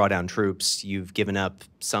going to draw down troops, you've given up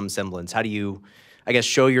some semblance. How do you, I guess,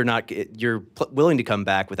 show you're willing to come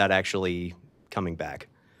back without actually coming back?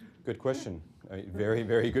 Good question. Very,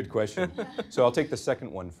 very good question. So I'll take the second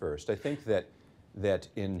one first. I think that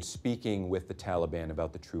in speaking with the Taliban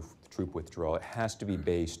about the troop withdrawal, it has to be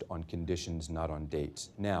based on conditions, not on dates.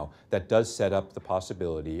 Now, that does set up the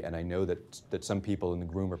possibility, and I know that some people in the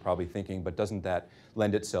room are probably thinking, but doesn't that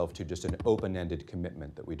lend itself to just an open-ended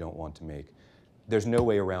commitment that we don't want to make? There's no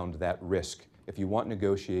way around that risk. If you want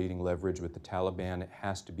negotiating leverage with the Taliban, it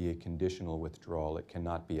has to be a conditional withdrawal. It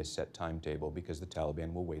cannot be a set timetable because the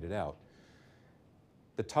Taliban will wait it out.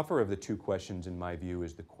 The tougher of the two questions, in my view,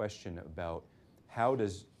 is the question about how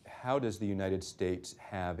does the United States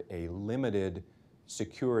have a limited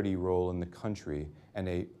security role in the country and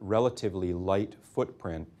a relatively light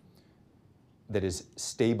footprint that is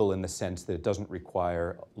stable in the sense that it doesn't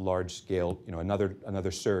require large-scale,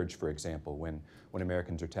 another surge, for example, when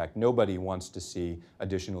Americans are attacked. Nobody wants to see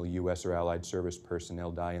additional U.S. or allied service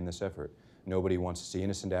personnel die in this effort. Nobody wants to see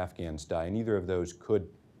innocent Afghans die, and either of those could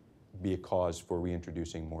be a cause for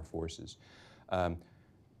reintroducing more forces.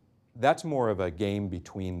 That's more of a game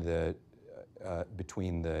between the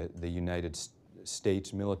United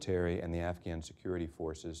States military and the Afghan security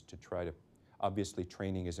forces to try to, obviously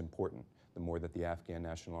training is important. The more that the Afghan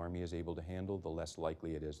National Army is able to handle, the less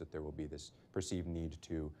likely it is that there will be this perceived need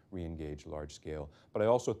to re-engage large scale. But I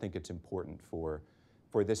also think it's important for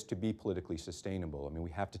this to be politically sustainable. I mean,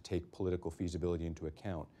 we have to take political feasibility into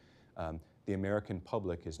account. The American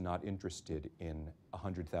public is not interested in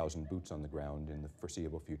 100,000 boots on the ground in the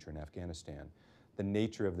foreseeable future in Afghanistan. The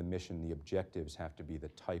nature of the mission, the objectives have to be the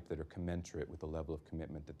type that are commensurate with the level of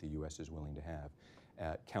commitment that the U.S. is willing to have.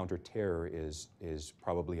 Counter-terror is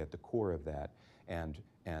probably at the core of that, and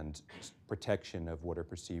protection of what are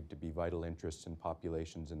perceived to be vital interests and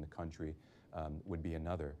populations in the country would be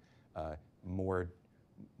another. More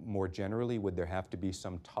generally, would there have to be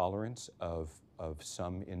some tolerance of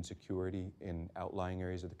some insecurity in outlying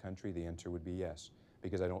areas of the country? The answer would be yes.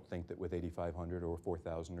 because I don't think that with 8,500 or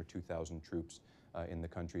 4,000 or 2,000 troops in the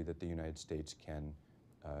country that the United States can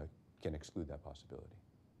exclude that possibility.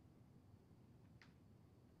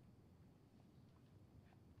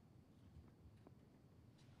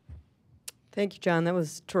 Thank you, John. That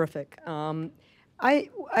was terrific.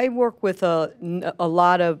 I work with a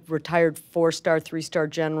lot of retired 4-star, 3-star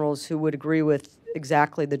generals who would agree with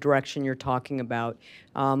exactly the direction you're talking about,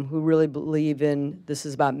 who really believe in this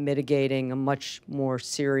is about mitigating a much more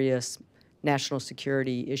serious national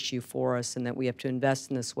security issue for us and that we have to invest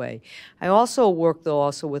in this way. I also work, though,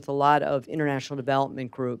 also with a lot of international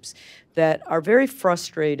development groups that are very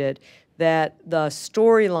frustrated that the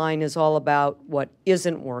storyline is all about what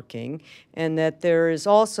isn't working, and that there is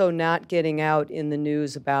also not getting out in the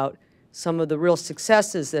news about some of the real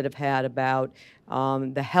successes that have had about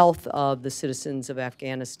the health of the citizens of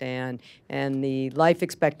Afghanistan and the life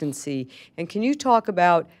expectancy. And can you talk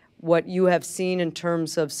about what you have seen in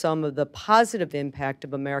terms of some of the positive impact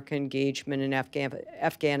of American engagement in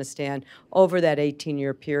Afghanistan over that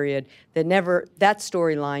 18-year period that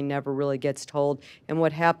storyline never really gets told, and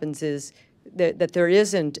what happens is that there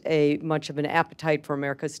isn't much of an appetite for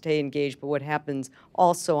America to stay engaged, but what happens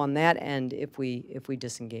also on that end if we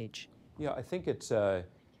disengage? Yeah, I think it's a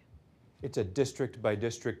district by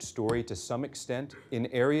district story to some extent. In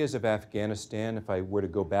areas of Afghanistan, if I were to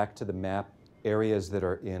go back to the map, areas that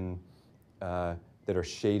are that are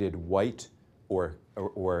shaded white, or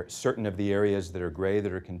certain of the areas that are gray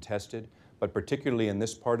that are contested, but particularly in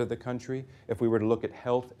this part of the country, if we were to look at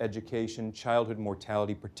health, education, childhood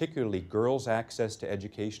mortality, particularly girls' access to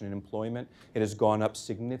education and employment, it has gone up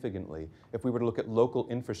significantly. If we were to look at local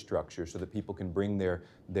infrastructure so that people can bring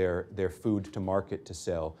their food to market to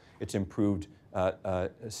sell, it's improved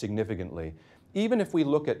significantly. Even if we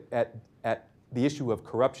look at the issue of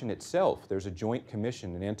corruption itself, there's a joint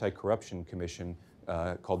commission, an anti-corruption commission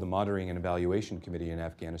called the Monitoring and Evaluation Committee in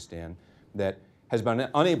Afghanistan that has been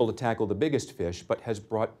unable to tackle the biggest fish, but has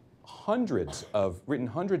brought written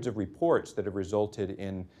hundreds of reports that have resulted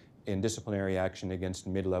in disciplinary action against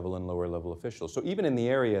mid-level and lower-level officials. So even in the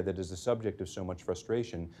area that is the subject of so much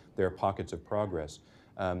frustration, there are pockets of progress.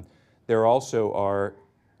 There also are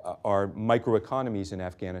microeconomies in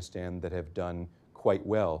Afghanistan that have done quite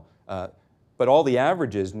well. But all the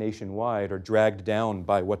averages nationwide are dragged down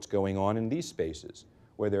by what's going on in these spaces,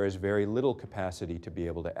 where there is very little capacity to be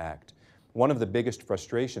able to act. One of the biggest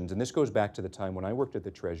frustrations, and this goes back to the time when I worked at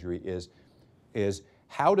the Treasury, is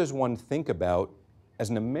how does one think about,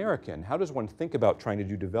 as an American, how does one think about trying to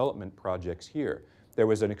do development projects here? There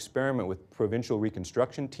was an experiment with provincial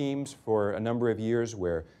reconstruction teams for a number of years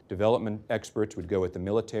where development experts would go with the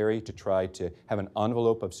military to try to have an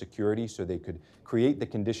envelope of security so they could create the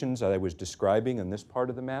conditions that I was describing in this part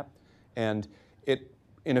of the map. And it,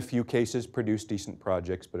 in a few cases, produced decent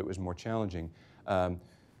projects, but it was more challenging.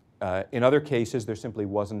 In other cases, there simply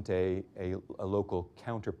wasn't a local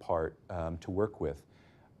counterpart to work with.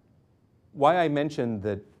 Why I mentioned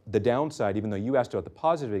the downside, even though you asked about the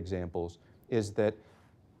positive examples, is that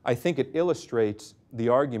I think it illustrates the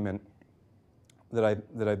argument that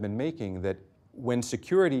I've been making, that when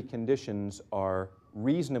security conditions are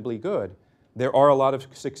reasonably good, there are a lot of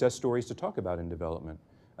success stories to talk about in development.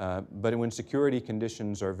 But when security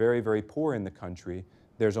conditions are very, very poor in the country,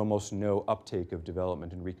 there's almost no uptake of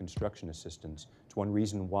development and reconstruction assistance. It's one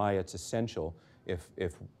reason why it's essential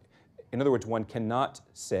in other words, one cannot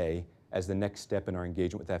say, as the next step in our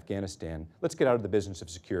engagement with Afghanistan, let's get out of the business of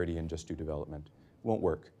security and just do development. It won't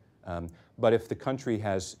work. But if the country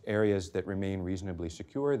has areas that remain reasonably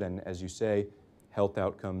secure, then, as you say, health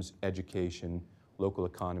outcomes, education, local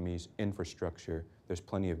economies, infrastructure, there's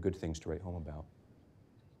plenty of good things to write home about.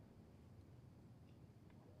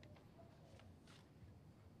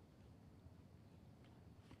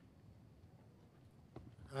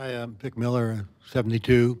 Hi, I'm Vic Miller,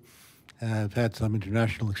 72. I've had some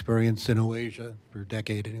international experience in Oasia for a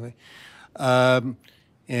decade anyway.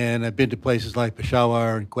 And I've been to places like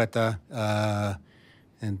Peshawar and Quetta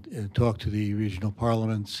and talked to the regional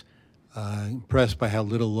parliaments, impressed by how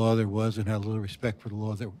little law there was and how little respect for the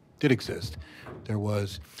law that did exist. There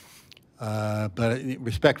was. But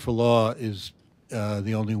respect for law is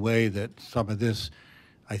the only way that some of this,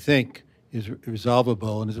 I think, is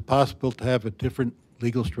resolvable. And is it possible to have a different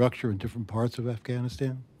legal structure in different parts of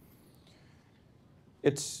Afghanistan?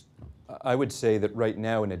 I would say that right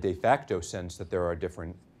now, in a de facto sense, that there are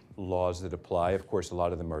different laws that apply. Of course, a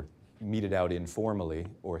lot of them are meted out informally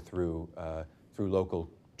or through local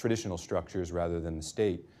traditional structures rather than the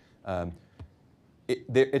state.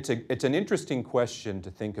 It's an interesting question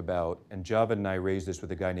to think about, and Javed and I raised this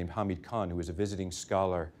with a guy named Hamid Khan, who was a visiting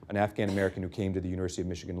scholar, an Afghan-American who came to the University of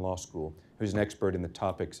Michigan Law School, who's an expert in the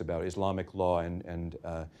topics about Islamic law and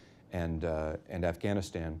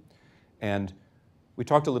Afghanistan. And we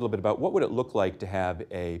talked a little bit about what would it look like to have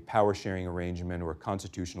a power-sharing arrangement or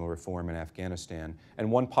constitutional reform in Afghanistan. And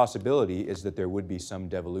one possibility is that there would be some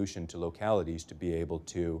devolution to localities to be able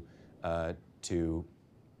to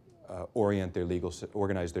organize their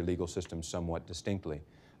legal systems somewhat distinctly.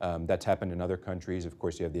 That's happened in other countries. Of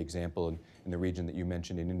course, you have the example in the region that you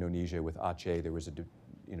mentioned in Indonesia with Aceh. There was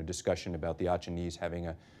a discussion about the Acehnese having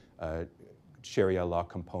a Sharia law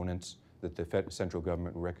components that the central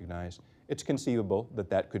government would recognize. It's conceivable that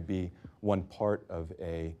that could be one part of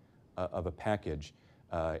a package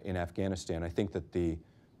in Afghanistan. I think that the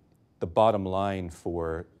bottom line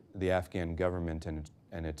for the Afghan government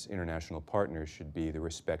and its international partners should be the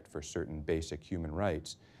respect for certain basic human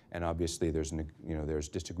rights. And obviously there's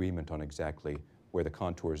disagreement on exactly where the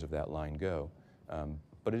contours of that line go.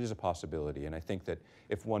 But it is a possibility. And I think that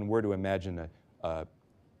if one were to imagine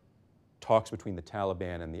talks between the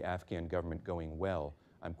Taliban and the Afghan government going well,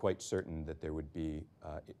 I'm quite certain that there would be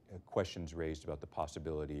questions raised about the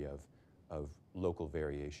possibility of local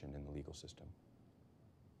variation in the legal system.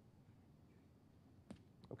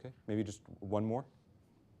 Okay, maybe just one more.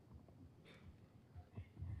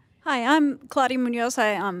 Hi, I'm Claudia Munoz.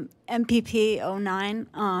 I'm MPP 09.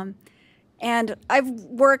 And I've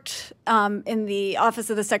worked in the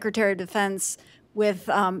Office of the Secretary of Defense with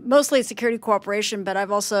mostly security cooperation, but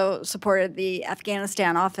I've also supported the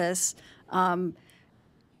Afghanistan office,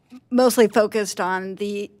 mostly focused on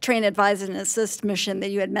the train, advise, and assist mission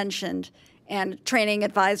that you had mentioned, and training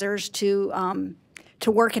advisors to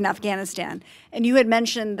work in Afghanistan. And you had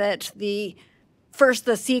mentioned that the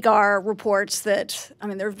CIGAR reports that,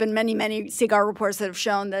 there have been many, many CIGAR reports that have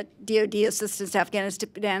shown that DoD assistance to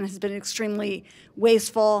Afghanistan has been extremely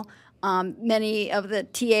wasteful. Many of the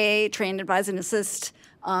TAA, train, advise, and assist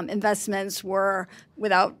investments were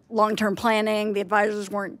without long-term planning. The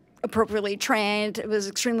advisors weren't appropriately trained. It was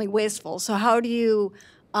extremely wasteful. So how do you,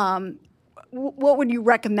 what would you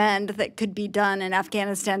recommend that could be done in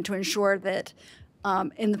Afghanistan to ensure that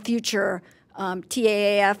in the future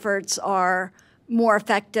TAA efforts are more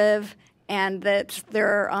effective and that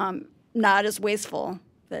they're not as wasteful?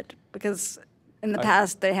 Because in the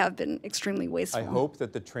past they have been extremely wasteful. I hope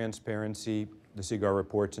that the transparency, the CIGAR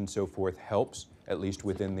reports and so forth helps, at least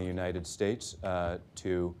within the United States,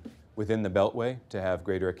 within the Beltway, to have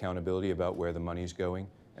greater accountability about where the money's going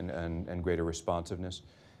and greater responsiveness.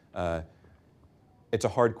 It's a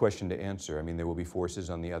hard question to answer. There will be forces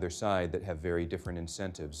on the other side that have very different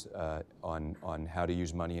incentives on how to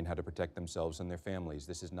use money and how to protect themselves and their families.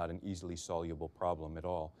 This is not an easily soluble problem at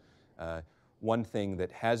all. One thing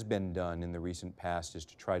that has been done in the recent past is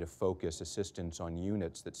to try to focus assistance on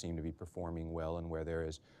units that seem to be performing well and where there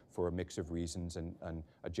is, for a mix of reasons, and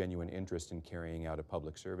a genuine interest in carrying out a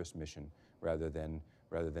public service mission rather than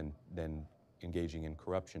engaging in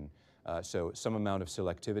corruption. So some amount of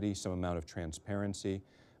selectivity, some amount of transparency,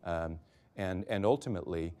 and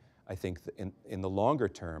ultimately, I think in the longer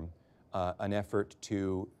term, an effort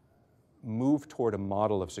to move toward a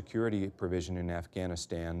model of security provision in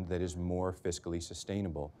Afghanistan that is more fiscally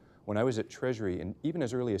sustainable. When I was at Treasury, and even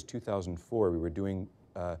as early as 2004, we were doing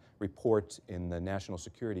reports in the National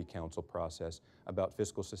Security Council process about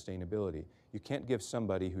fiscal sustainability. You can't give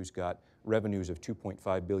somebody who's got revenues of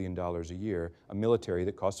 $2.5 billion a year a military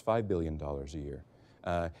that costs $5 billion a year.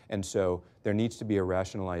 And so there needs to be a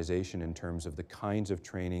rationalization in terms of the kinds of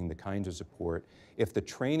training, the kinds of support. If the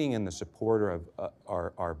training and the support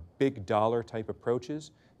are big dollar type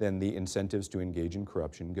approaches, then the incentives to engage in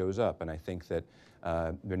corruption goes up. And I think that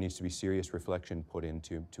there needs to be serious reflection put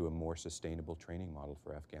into a more sustainable training model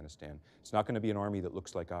for Afghanistan. It's not going to be an army that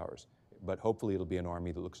looks like ours, but hopefully it'll be an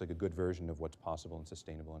army that looks like a good version of what's possible and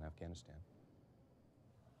sustainable in Afghanistan.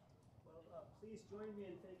 Well, please join me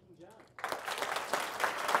in thanking John.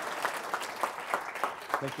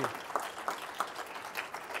 Thank you.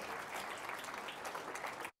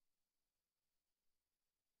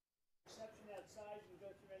 Reception outside, you can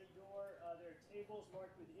go through any door. There are tables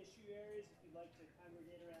marked with issue areas if you'd like to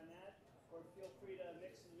congregate around that, or feel free to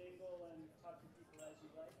mix and mingle and talk to people as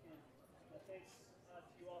you like. And thanks to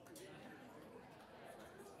you all for being here.